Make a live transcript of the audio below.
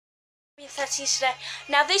30s today.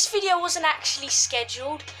 Now this video wasn't actually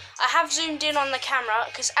scheduled. I have zoomed in on the camera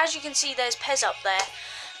because as you can see there's Pez up there.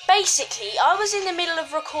 Basically I was in the middle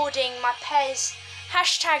of recording my Pez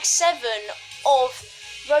 #7 of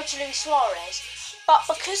Road to Suarez, but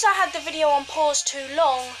because I had the video on pause too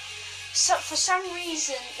long, so for some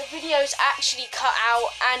reason the video's actually cut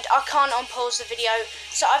out and I can't unpause the video,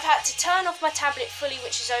 so I've had to turn off my tablet fully,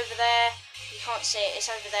 which is over there. You can't see it, it's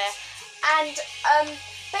over there. And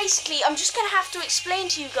basically I'm just going to have to explain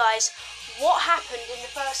to you guys what happened in the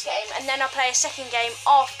first game, and then I'll play a second game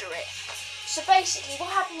after it. So basically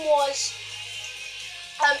what happened was,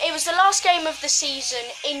 it was the last game of the season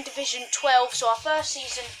in Division 12, so our first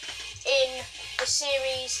season in the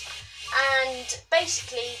series, and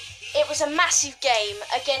basically it was a massive game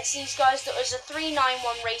against these guys that was a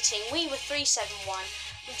 391 rating. We were 371.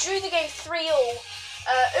 We drew the game 3-3.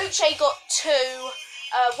 Uche got 2,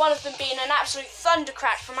 one of them being an absolute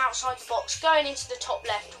thundercrack from outside the box going into the top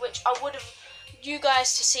left, which I would have you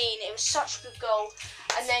guys to seen. It was such a good goal.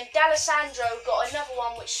 And then D'Alessandro got another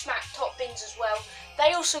one which smacked top bins as well.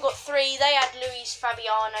 They also got 3. They had Luis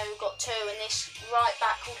Fabiano who got 2, and this right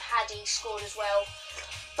back called Hadi scored as well.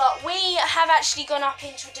 But we have actually gone up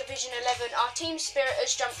into Division 11. Our team spirit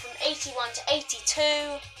has jumped from 81 to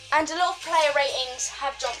 82, and a lot of player ratings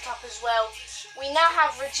have jumped up as well. We now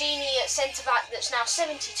have Regini at centre-back that's now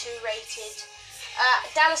 72 rated.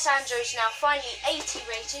 D'Alessandro is now finally 80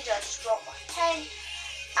 rated. I just dropped my pen.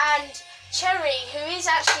 And Cherry, who is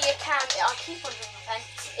actually a I keep on dropping my pen,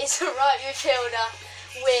 is a right midfielder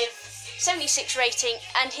with 76 rating,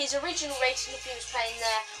 and his original rating if he was playing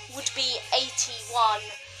there would be 81.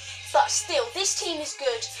 But still, this team is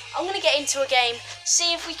good. I'm going to get into a game,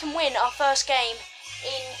 see if we can win our first game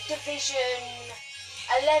in Division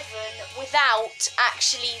 11 without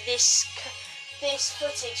actually this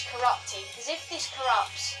footage corrupting. Because if this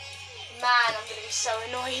corrupts, man, I'm going to be so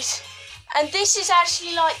annoyed. And this is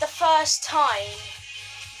actually like the first time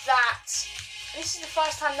that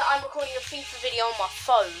I'm recording a FIFA video on my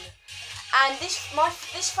phone. And this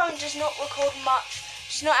phone does not record much,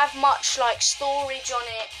 does not have much like storage on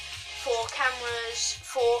it for cameras,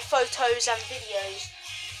 for photos and videos.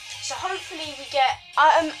 So hopefully we get,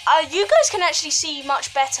 you guys can actually see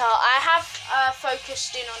much better. I have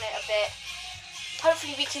focused in on it a bit.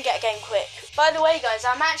 Hopefully we can get a game quick. By the way guys,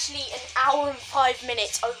 I'm actually an hour and 5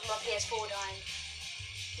 minutes over my PS4 dying.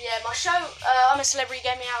 Yeah, my show, I'm a Celebrity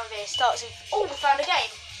Gaming Hour here, starts with, oh, we found a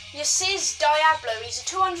game. Yaciz Diablo, he's a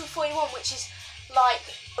 241, which is like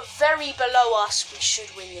very below us. We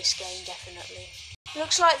should win this game, definitely.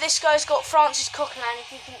 Looks like this guy's got Francis Coquelin,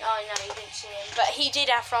 if you can, oh no, you didn't see him, but he did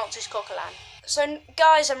have Francis Coquelin. So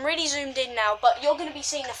guys, I'm really zoomed in now, but you're going to be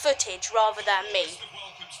seeing the footage rather than me.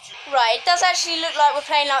 Right, it does actually look like we're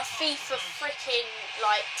playing like FIFA freaking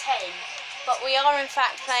like 10, but we are in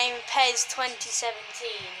fact playing Pez 2017.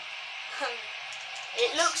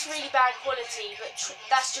 It looks really bad quality, but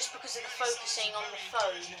that's just because of the focusing on the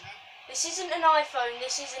phone. This isn't an iPhone,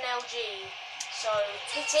 this is an LG. So,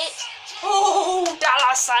 hit it. Oh,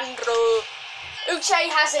 D'Alessandro. Uche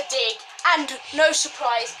has a dig, and no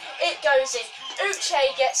surprise, it goes in.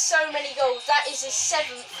 Uche gets so many goals. That is his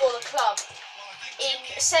 7th for the club in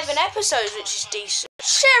 7 episodes, which is decent.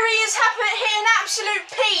 Sherry has hit an absolute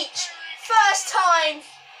peach. First time.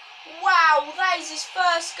 Wow, that is his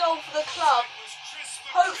first goal for the club.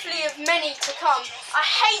 Hopefully of many to come. I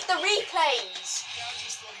hate the replays.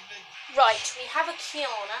 Right, we have a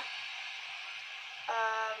Kiana.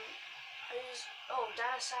 Oh,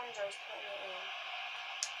 D'Alessandro's putting it in.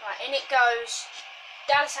 Right, in it goes.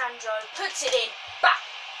 D'Alessandro puts it in. Bap!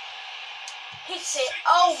 Hits it.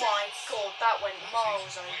 Oh my god, that went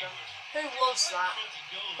miles over. Who was that?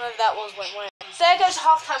 Whoever that was went well. There goes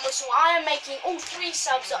half-time whistle. I am making all 3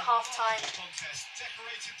 subs at half-time.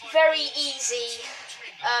 Very easy.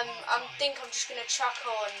 I think I'm just going to chuck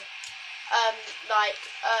on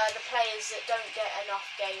the players that don't get enough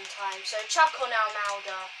game time. So chuck on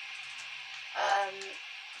Almada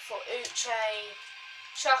for Uche.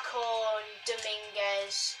 Chuck on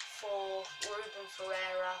Dominguez for Ruben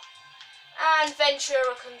Ferreira. And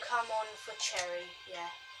Ventura can come on for Cherry.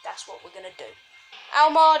 Yeah, that's what we're going to do.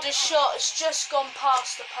 Almada's shot has just gone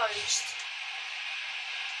past the post.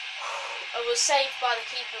 It was saved by the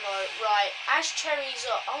keeper though. Right, as Cherry's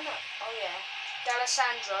up. Oh no, oh yeah.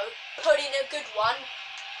 D'Alessandro put in a good one.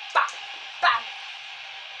 Bam, bam.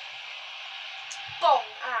 Bong.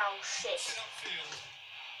 Ow, shit.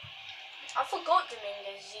 I forgot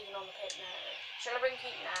Dominguez is even on the pit now. Shall I bring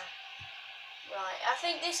Keith now? Right, I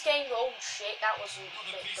think this game, oh shit, that wasn't a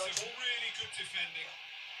bit dodgy.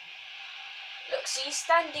 Look, see, he's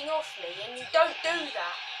standing off me, and you don't do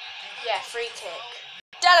that. Yeah, Yeah, free kick.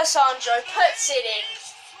 D'Alessandro puts it in.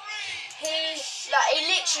 He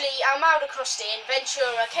literally, Almeida crossed it in,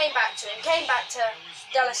 Ventura came back to him, came back to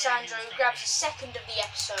D'Alessandro, who grabs the second of the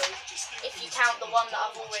episode, if you count the one that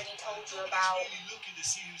I've already told you about.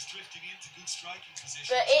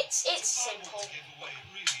 But it's simple.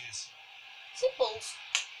 Simples.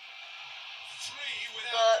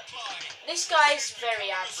 But this guy's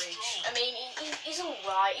very average. I mean, he's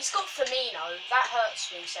alright. He's got Firmino. That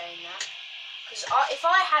hurts me saying that. Because if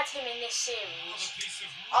I had him in this series,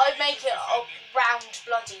 I'd make it a round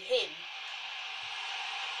bloody him.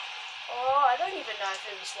 Oh, I don't even know if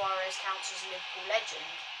Luis Suarez counts as a Liverpool legend.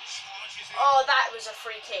 Oh, that was a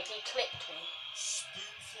free kick. He clipped me.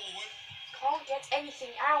 Can't get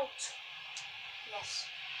anything out. Yes.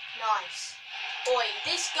 Nice. Oi,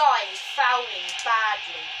 this guy is fouling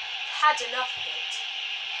badly. Had enough of it.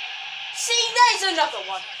 See, there's another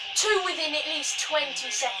one. 2 within at least 20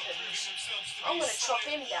 seconds. I'm going to chop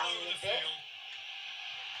him down a bit.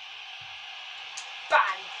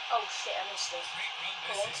 Bang! Oh shit, I missed it.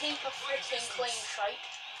 Come on, keep a freaking clean shape.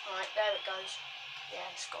 Alright, there it goes. Yeah,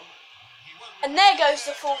 it's gone. And there goes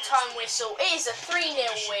the full-time whistle. It is a 3-0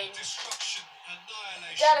 win.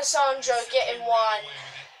 D'Alessandro getting one.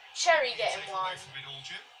 Cherry getting one.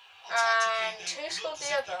 And who scored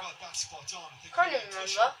the other? Can't even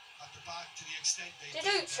remember. Did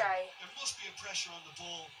Uche?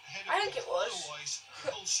 I think it was.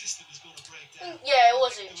 Yeah, it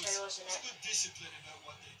was Uche, wasn't it?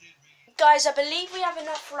 Guys, I believe we have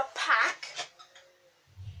enough for a pack.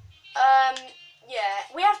 Yeah,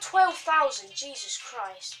 we have 12,000. Jesus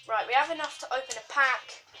Christ. Right, we have enough to open a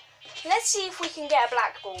pack. Let's see if we can get a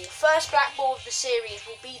black ball. First black ball of the series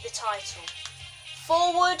will be the title.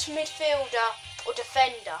 Forward, midfielder, or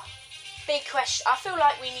defender? Big question. I feel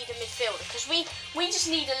like we need a midfielder because we just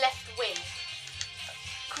need a left wing.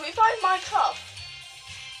 Can we buy my club?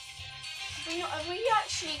 Have we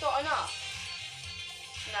actually got enough?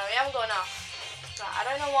 No, we haven't got enough. Right, I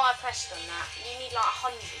don't know why I pressed on that. You need like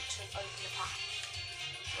 100 to open the pack.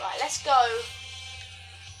 Right, let's go.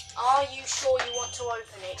 Are you sure you want to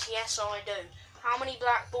open it? Yes, I do. How many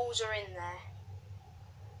black balls are in there?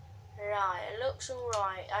 Right, it looks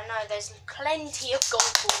alright. I know there's plenty of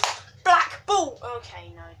gold balls. Black ball!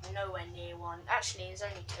 Okay, no, nowhere near one. Actually, there's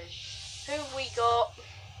only 2. Who have we got?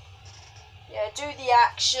 Yeah, do the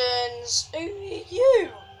actions. Who are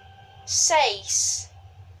you? Sace.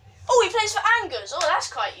 Oh, he plays for Angers. Oh,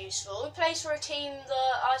 that's quite useful. He plays for a team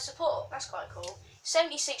that I support. That's quite cool.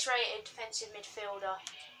 76 rated defensive midfielder.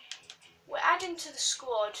 We're adding to the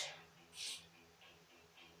squad.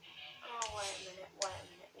 Oh, wait a minute.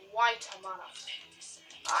 White Amanas.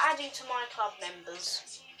 I'm adding to my club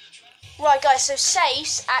members. Right, guys, so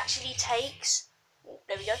Sace actually takes... Oh,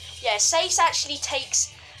 there we go. Yeah, Sace actually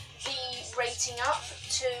takes the rating up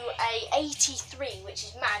to a 83, which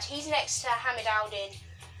is mad. He's next to Hamid Aldin.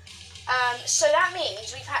 So that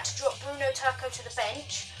means we've had to drop Bruno Turco to the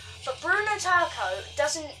bench. But Bruno Turco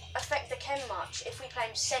doesn't affect the chem much if we play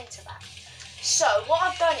him centre-back. So what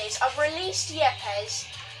I've done is I've released Yepes,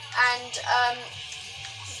 and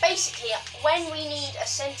basically when we need a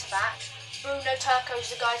centre-back, Bruno Turco is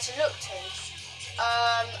the guy to look to.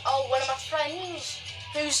 One of my friends,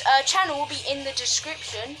 whose channel will be in the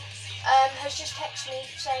description, has just texted me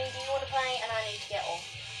saying, do you want to play? And I need to get off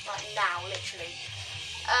right now, literally.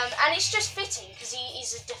 And it's just fitting because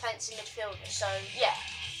he's a defensive midfielder, so yeah,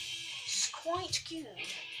 it's quite good.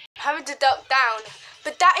 Having to duck down,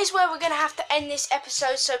 but that is where we're going to have to end this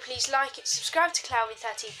episode, so please like it, subscribe to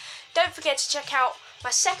Callum30. Don't forget to check out my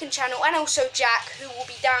second channel and also Jack, who will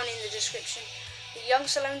be down in the description. The Young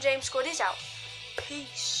Sullivan James squad is out.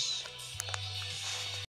 Peace.